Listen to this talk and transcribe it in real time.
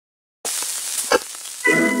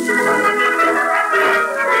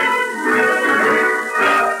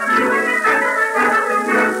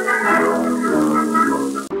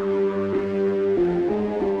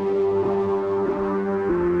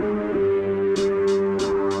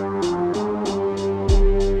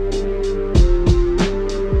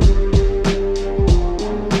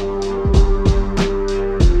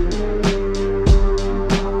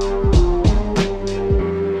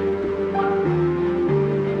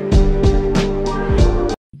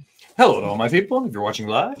Hello to all my people. If you're watching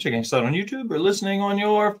live, checking us out on YouTube, or listening on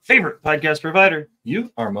your favorite podcast provider,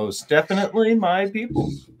 you are most definitely my people.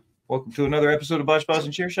 Welcome to another episode of Botched Spots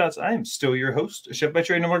and Cheer Shots. I am still your host, a chef by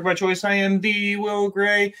trade, no mark by choice. I am the Will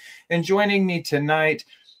Gray, and joining me tonight,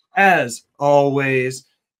 as always,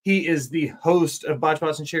 he is the host of Botched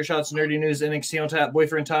Spots and Cheer Shots, Nerdy News, NXT on Tap,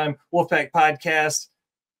 Boyfriend Time, Wolfpac Podcast.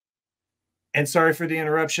 And sorry for the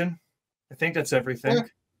interruption. I think that's everything. Yeah.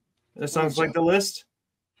 That sounds like the list.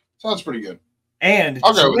 Sounds pretty good. And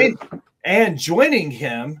joining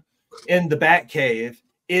him in the Batcave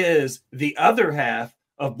is the other half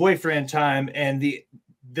of Boyfriend Time, and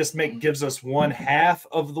this gives us one half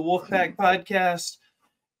of the Wolfpac Podcast.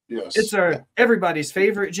 Yes, it's everybody's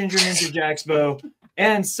favorite Ginger Ninja Jaxbo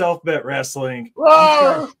and Selfbet Wrestling.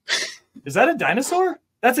 Is that a dinosaur?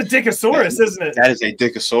 That's a Dickosaurus, isn't it? That is a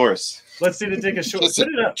Dickosaurus. Let's see the Dickosaurus. Put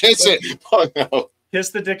it up. Kiss it. Oh, no.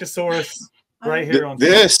 Kiss the Dickosaurus right here on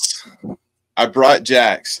this. I brought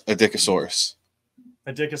Jax a Dickosaurus.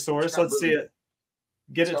 A Dickosaurus. Let's see it.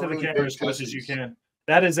 Get it to the camera as close as you can.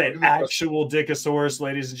 That is an actual Dickosaurus,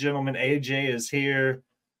 ladies and gentlemen. AJ is here.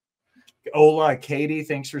 Hola, Katie.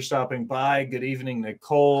 Thanks for stopping by. Good evening,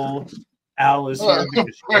 Nicole. Al is here. You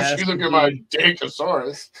look at my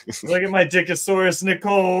Dickosaurus. Look at my Dickosaurus,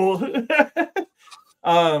 Nicole.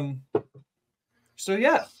 So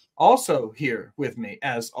yeah, also here with me,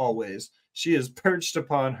 as always, she is perched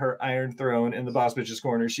upon her iron throne in the Boss Bitches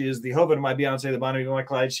Corner. She is the Hoban of my Beyonce, the Bonnie of my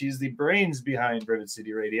Clyde. She's the brains behind Rivet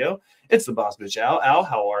City Radio. It's the Boss Bitch Al. Al,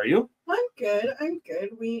 how are you? I'm good.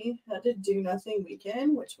 We had a do nothing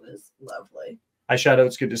weekend, which was lovely. Hi, Shadow.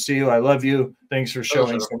 It's good to see you. I love you. Thanks for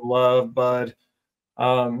showing some love, bud.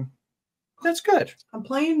 That's good. I'm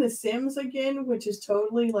playing The Sims again, which is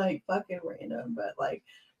totally like fucking random, but like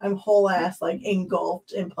I'm whole ass like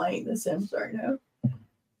engulfed in playing The Sims right now.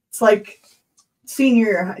 It's like senior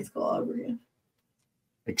year of high school all over again.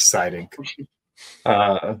 Exciting.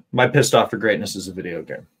 My Pissed Off for Greatness is a video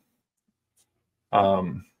game.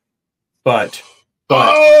 But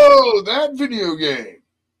oh, that video game.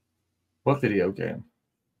 What video game?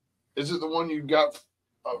 Is it the one you got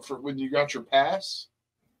for when you got your pass?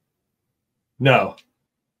 No.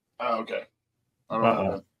 Oh, okay. I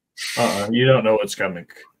don't know. You don't know what's coming.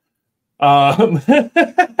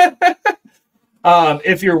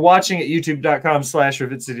 If you're watching at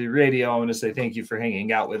youtube.com/Rivet City Radio, I want to say thank you for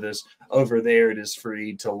hanging out with us over there. It is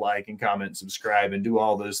free to like and comment, subscribe, and do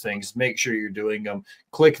all those things. Make sure you're doing them.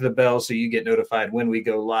 Click the bell so you get notified when we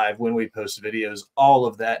go live, when we post videos, all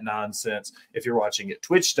of that nonsense. If you're watching at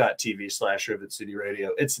twitch.tv/Rivet City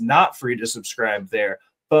Radio, it's not free to subscribe there,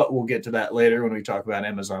 but we'll get to that later when we talk about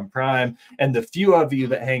Amazon Prime. And the few of you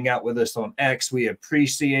that hang out with us on X, we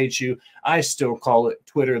appreciate you. I still call it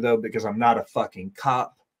Twitter, though, because I'm not a fucking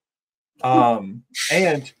cop.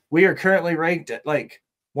 And we are currently ranked at like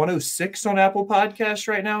 106 on Apple Podcasts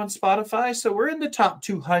right now and Spotify. So we're in the top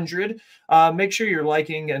 200. Make sure you're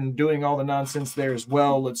liking and doing all the nonsense there as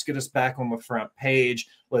well. Let's get us back on the front page.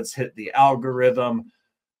 Let's hit the algorithm.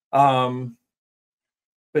 But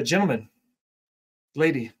gentlemen,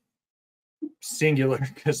 lady, singular,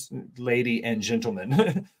 because lady and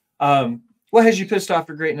gentleman. What has you pissed off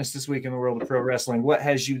for greatness this week in the world of pro wrestling? What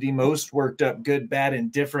has you the most worked up, good, bad,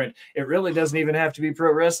 and different? It really doesn't even have to be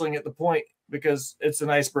pro wrestling at the point, because it's an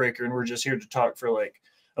icebreaker and we're just here to talk for like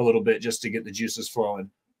a little bit just to get the juices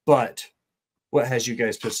flowing. But what has you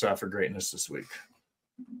guys pissed off for greatness this week?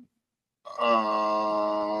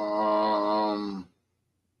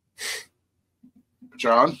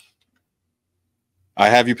 John? I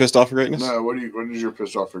have you pissed off for greatness? No, what is your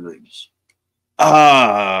pissed off for greatness?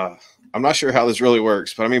 I'm not sure how this really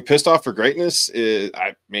works, but I mean, pissed off for greatness is,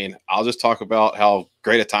 I'll just talk about how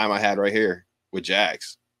great a time I had right here with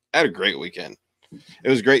Jax. I had a great weekend. It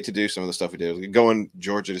was great to do some of the stuff we did. Going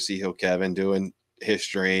Georgia to see Hill Kevin, doing his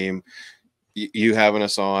stream, you having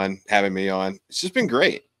us on, having me on. It's just been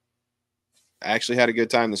great. I actually had a good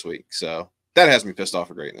time this week. So that has me pissed off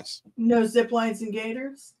for greatness. No zip lines and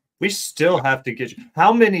gators? We still have to get you.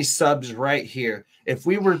 How many subs right here? If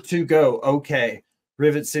we were to go, okay,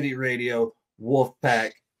 Rivet City Radio,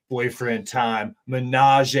 Wolfpac, Boyfriend Time,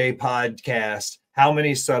 Menage Podcast, how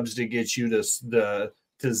many subs to get you to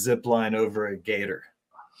zip line over a gator?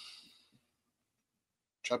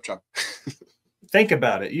 Chop, chop. Think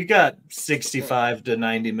about it. You got 65 to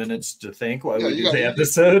 90 minutes to think while we do the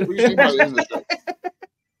episode.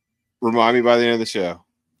 Remind me by the end of the show.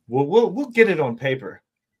 We'll get it on paper.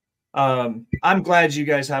 I'm glad you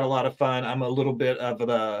guys had a lot of fun. I'm a little bit of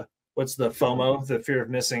the FOMO, the fear of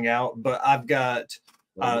missing out, but I've got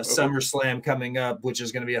SummerSlam coming up, which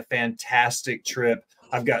is going to be a fantastic trip.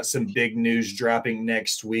 I've got some big news dropping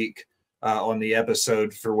next week. on the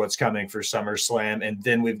episode for what's coming for SummerSlam. And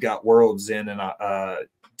then we've got Worlds in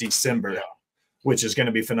December, which is going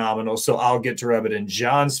to be phenomenal. So I'll get to rub it in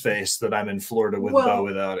John's face that I'm in Florida with Bo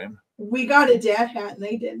without him. We got a dad hat and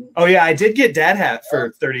they didn't. Oh, yeah, I did get dad hat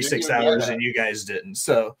for 36 hours and you guys didn't.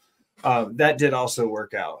 So that did also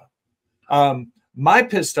work out. My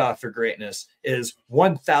pissed off for greatness is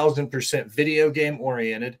 1000% video game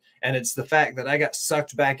oriented. And it's the fact that I got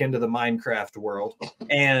sucked back into the Minecraft world.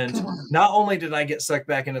 And not only did I get sucked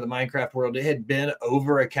back into the Minecraft world, it had been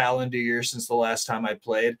over a calendar year since the last time I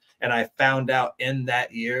played. And I found out in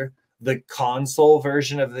that year, the console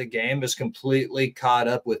version of the game is completely caught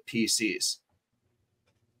up with PCs.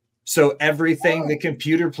 So everything the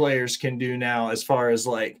computer players can do now, as far as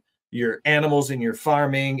like your animals and your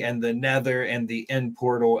farming and the nether and the end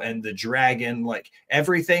portal and the dragon, like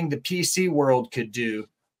everything the PC world could do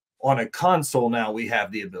on a console, now we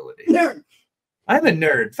have the ability. Nerd. I'm a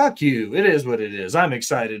nerd. Fuck you. It is what it is. I'm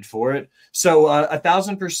excited for it. So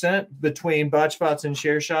 1000% between Botched Spots and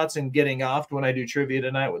Share Shots and getting offed when I do trivia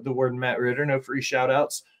tonight with the word Matt Ritter, no free shout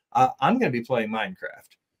outs. I'm going to be playing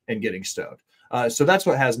Minecraft and getting stoned. So that's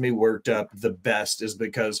what has me worked up the best, is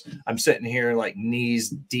because I'm sitting here like knees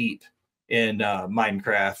deep in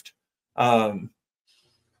Minecraft.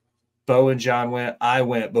 Bo and John went. I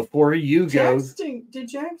went. Before you go. Did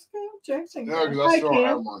Jax go? Jackson No, go. because I still don't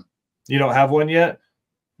have one. You don't have one yet?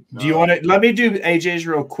 No. Do you want to? Let me do AJ's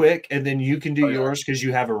real quick, and then you can do yeah. yours because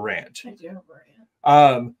you have a rant. I do have a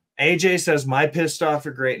rant. AJ says, my pissed off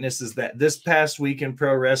for greatness is that this past week in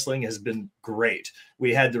pro wrestling has been great.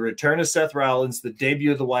 We had the return of Seth Rollins, the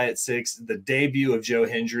debut of the Wyatt Six, the debut of Joe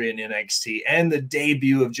Hendry in NXT, and the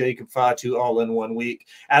debut of Jacob Fatu all in 1 week.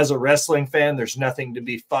 As a wrestling fan, there's nothing to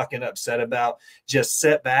be fucking upset about. Just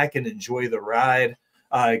sit back and enjoy the ride.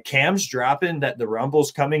 Cam's dropping that the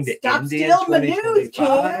Rumble's coming to Indy in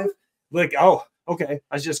 2025. Look, oh, okay.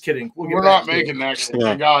 I was just kidding. We're not making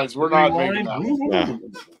that, guys. We're not making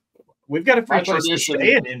that. We've got a free place to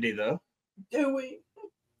stay in Indy, though. Do we?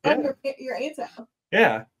 Yeah. Your aunt's house.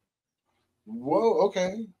 Yeah. Whoa,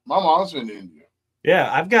 okay. My mom's been in India.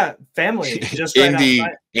 Yeah, I've got family just right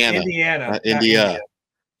outside Indiana. India.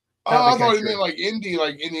 Oh, I thought you meant like Indy,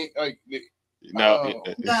 like Indy, like no,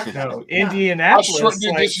 no, Indianapolis.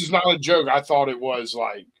 Dude, this is not a joke. I thought it was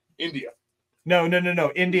like India. No,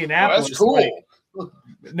 Indianapolis. Oh, that's cool.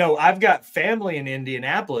 No, I've got family in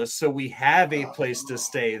Indianapolis, so we have a place to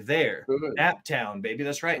stay there. Good. Naptown, baby.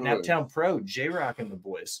 That's right. Good. Naptown Pro, J-Rock and the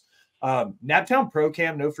boys. Naptown Pro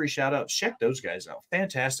Cam, no free shout outs. Check those guys out.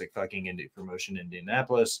 Fantastic fucking indie promotion in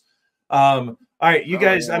Indianapolis. All right, you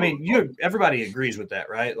guys, I mean, everybody agrees with that,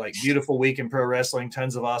 right? Like, beautiful week in pro wrestling,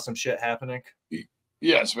 tons of awesome shit happening.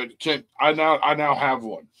 Yes, but I now have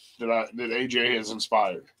one that AJ has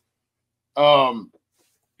inspired.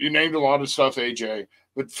 You named a lot of stuff, AJ,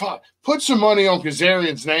 but put some money on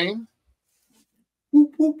Kazarian's name.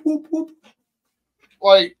 Whoop, whoop, whoop, whoop.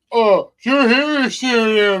 Like, your hair is still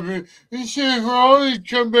there. He said, Rollins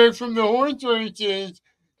come back from the horse races.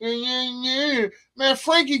 Man,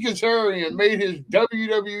 Frankie Kazarian made his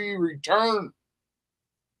WWE return.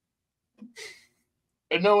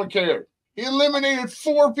 And no one cared. He eliminated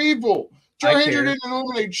 4 people. Joe Hendry didn't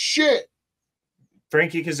eliminate shit.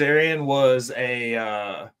 Frankie Kazarian was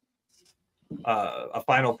a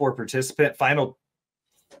Final Four participant, Final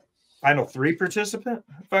 3 participant,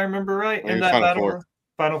 if I remember right, in that battle.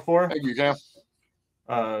 Final Four. Thank you,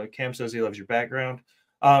 Cam. Cam says he loves your background.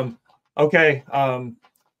 Okay,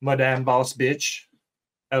 Madame Boss Bitch.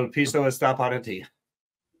 El piso está para ti.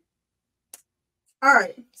 All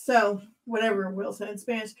right, so whatever Will said in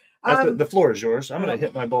Spanish. The floor is yours. I'm going to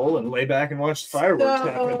hit my bowl and lay back and watch the fireworks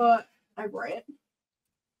happen. I rant.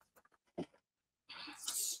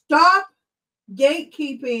 Stop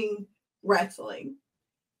gatekeeping wrestling.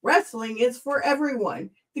 Wrestling is for everyone.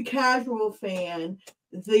 The casual fan,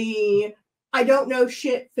 the I don't know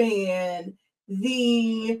shit fan,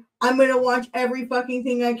 the I'm going to watch every fucking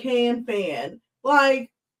thing I can fan.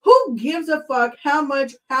 Like, who gives a fuck how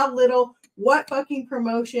much, how little, what fucking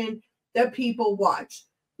promotion that people watch?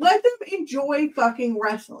 Let them enjoy fucking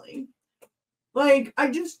wrestling. Like, I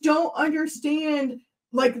just don't understand,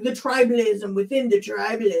 like, the tribalism within the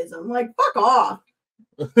tribalism. Like, fuck off.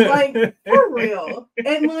 Like, for real.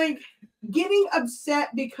 And, like, getting upset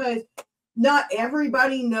because not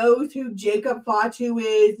everybody knows who Jacob Fatu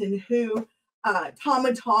is and who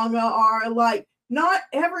Tama Tonga are. Like, not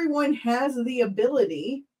everyone has the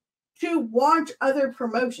ability to watch other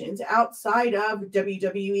promotions outside of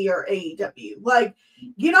WWE or AEW. Like,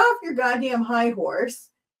 get off your goddamn high horse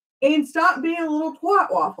and stop being a little twat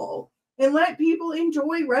waffle and let people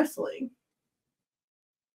enjoy wrestling.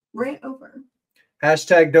 Rant over.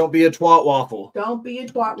 Hashtag don't be a twat waffle. Don't be a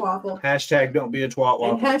twat waffle. Hashtag don't be a twat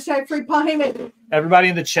waffle. And hashtag free payment. Everybody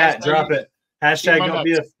in the chat, Hashtag drop it. Hashtag eat my don't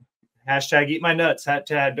be a hashtag eat my nuts.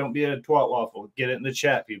 Hashtag don't be a twat waffle. Get it in the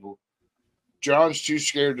chat, people. John's too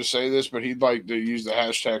scared to say this, but he'd like to use the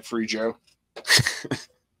hashtag free Joe.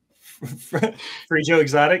 Free Joe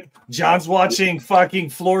Exotic. John's watching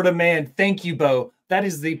fucking Florida Man. Thank you, Bo. That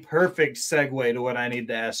is the perfect segue to what I need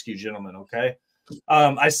to ask you, gentlemen. Okay.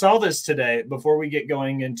 I saw this today before we get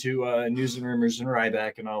going into news and rumors and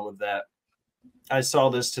Ryback and all of that. I saw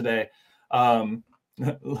this today.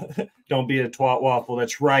 Don't be a twat waffle.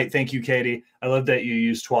 That's right. Thank you, Katie. I love that you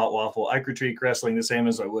use twat waffle. I critique wrestling the same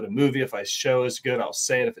as I would a movie. If I show is good, I'll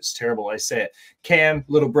say it. If it's terrible, I say it. Cam,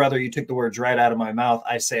 little brother, you took the words right out of my mouth.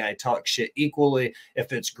 I say I talk shit equally.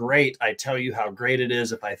 If it's great, I tell you how great it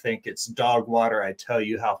is. If I think it's dog water, I tell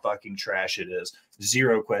you how fucking trash it is.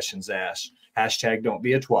 0 questions asked. Hashtag don't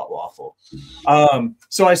be a twat waffle.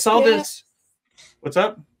 So I saw this. What's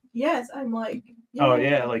up? Yes, I'm like. Oh,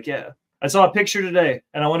 yeah. Like, yeah. I saw a picture today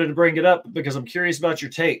and I wanted to bring it up because I'm curious about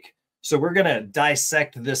your take. So we're going to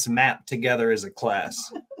dissect this map together as a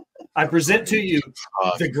class. I present to you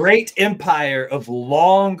the great empire of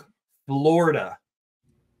Long, Florida.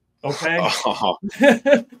 Okay. Oh.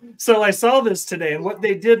 So I saw this today, and what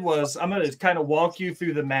they did was I'm going to kind of walk you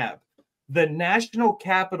through the map. The national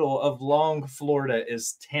capital of Long, Florida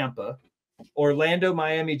is Tampa. Orlando,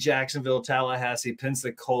 Miami, Jacksonville, Tallahassee,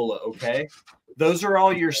 Pensacola. Okay. Those are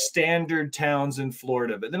all your standard towns in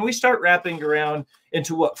Florida. But then we start wrapping around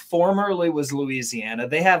into what formerly was Louisiana.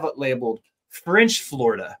 They have it labeled French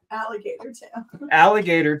Florida. Alligator Town.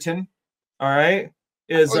 Alligatorton. All right.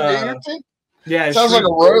 Is yeah. Sounds like a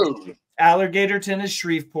road. Alligatorton is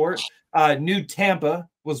Shreveport. New Tampa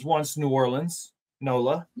was once New Orleans.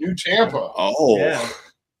 NOLA. New Tampa. Oh. Yeah.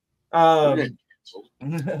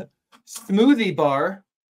 Smoothie Bar,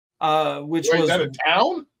 which Wait, was is that a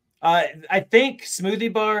town? I think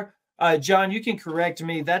Smoothie Bar. John, you can correct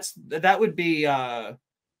me. That would be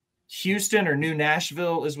Houston or New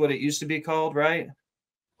Nashville is what it used to be called, right?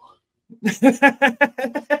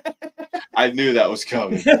 I knew that was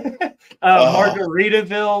coming.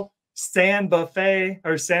 Margaritaville, San Buffet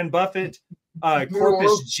or San Buffett,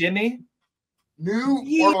 Corpus Jimmy. New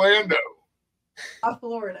Orlando.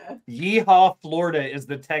 Florida. Yeehaw, Florida is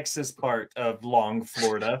the Texas part of Long,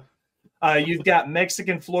 Florida. You've got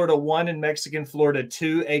Mexican Florida 1 and Mexican Florida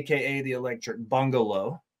 2, a.k.a. the Electric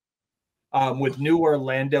Bungalow, with New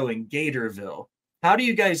Orlando and Gatorville. How do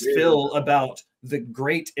you guys feel about the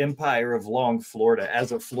great empire of Long, Florida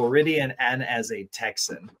as a Floridian and as a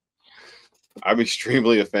Texan? I'm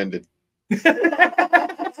extremely offended.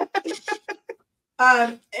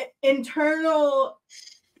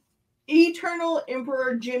 Eternal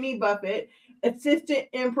Emperor Jimmy Buffett, Assistant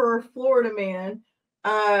Emperor Florida Man,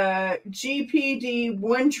 GPD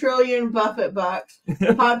 1 trillion Buffett bucks,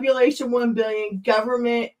 population 1 billion,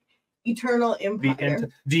 government Eternal Empire.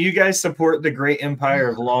 Do you guys support the great empire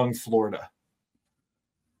of Long, Florida?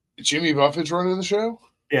 Jimmy Buffett's running the show?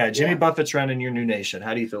 Yeah, Jimmy Buffett's running your new nation.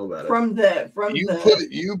 How do you feel about it?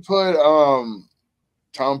 You put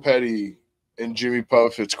Tom Petty in Jimmy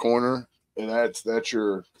Buffett's corner, and that's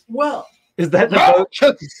your. Well, is that the vote?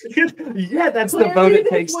 Yeah, that's the vote it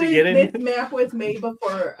takes to get in. This map was made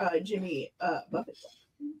before Jimmy Buffett.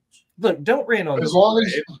 Look, don't rain on as long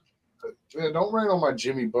as don't rain on my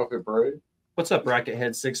Jimmy Buffett parade. What's up,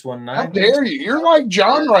 Rockhead 619? How dare you? You're like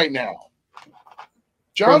John right now.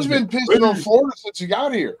 John's been pissing on Florida since he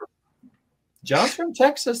got here. John's from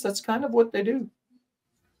Texas. That's kind of what they do.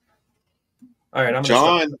 All right,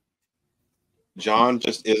 John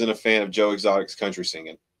just isn't a fan of Joe Exotic's country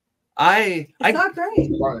singing. It's not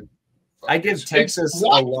great. I give Texas a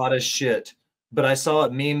lot of shit, but I saw a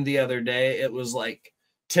meme the other day. It was like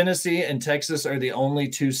Tennessee and Texas are the only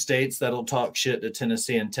 2 states that'll talk shit to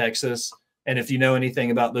Tennessee and Texas. And if you know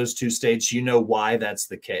anything about those 2 states, you know why that's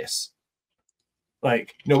the case.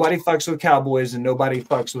 Like, nobody fucks with cowboys and nobody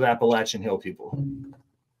fucks with Appalachian Hill people.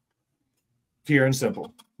 Pure and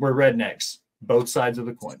simple. We're rednecks. Both sides of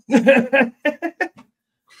the coin.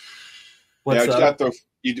 What's up?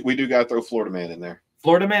 We do got to throw Florida Man in there.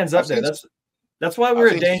 Florida Man's up there. That's why we're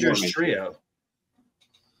a dangerous trio.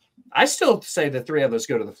 I still say the 3 of us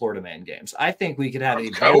go to the Florida Man games. I think we could have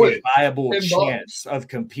a very viable chance of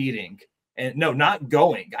competing. And no, not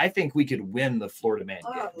going. I think we could win the Florida Man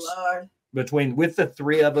games. Lord. With the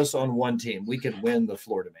 3 of us on one team, we could win the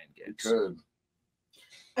Florida Man games. Good.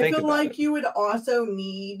 I feel like you would also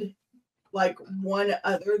need like one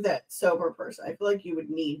other that sober person. I feel like you would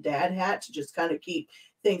need Dad Hat to just kind of keep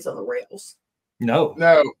things on the rails. No.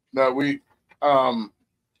 We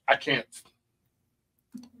I I can't.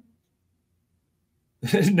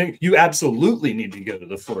 You absolutely need to go to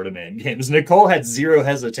the Florida Man games. Nicole had zero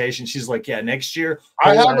hesitation. She's like, yeah, next year.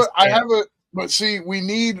 I have a, but see, we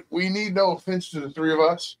need no offense to the three of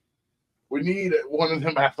us. We need one of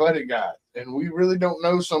them athletic guys. And we really don't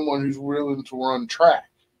know someone who's willing to run track.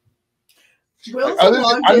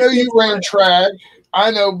 I know you ran track.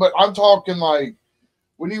 I know, but I'm talking like,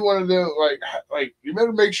 we need one of them, like you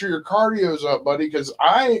better make sure your cardio's up, buddy, because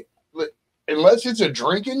unless it's a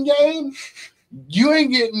drinking game, you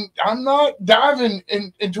ain't getting. I'm not diving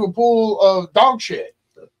into a pool of dog shit.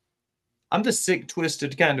 I'm the sick,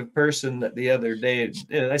 twisted kind of person that the other day,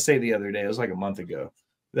 I say the other day, it was like a month ago,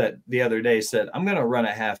 that the other day said, I'm going to run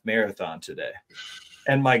a half marathon today.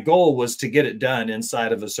 And my goal was to get it done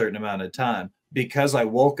inside of a certain amount of time because I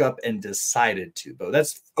woke up and decided to. But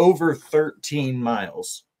that's over 13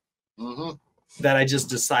 miles that I just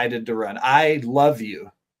decided to run. I love you.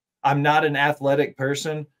 I'm not an athletic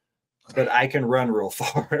person, but I can run real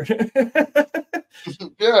far.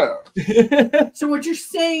 Yeah. So what you're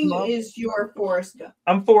saying is you're Forrest Gump.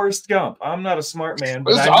 I'm Forrest Gump. I'm not a smart man,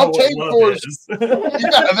 but Listen, I know I'll take Forrest.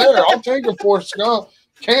 I'll take a Forrest Gump.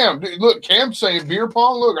 Cam, look, Cam's saying beer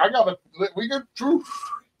pong. Look, we got true.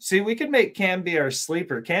 See, we could make Cam be our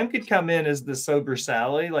sleeper. Cam could come in as the sober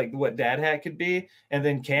Sally, like what Dad Hat could be. And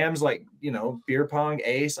then Cam's like, beer pong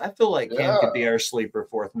ace. I feel like Cam could be our sleeper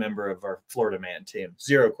fourth member of our Florida Man team.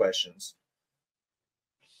 Zero questions.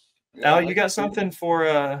 Al, you got something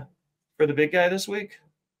for the big guy this week?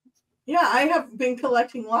 Yeah, I have been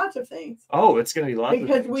collecting lots of things. Oh, it's going to be lots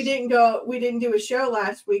because we didn't do a show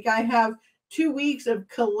last week. I have 2 weeks of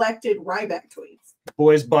collected Ryback tweets.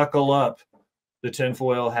 Boys, buckle up. The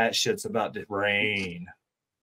tinfoil hat shit's about to rain.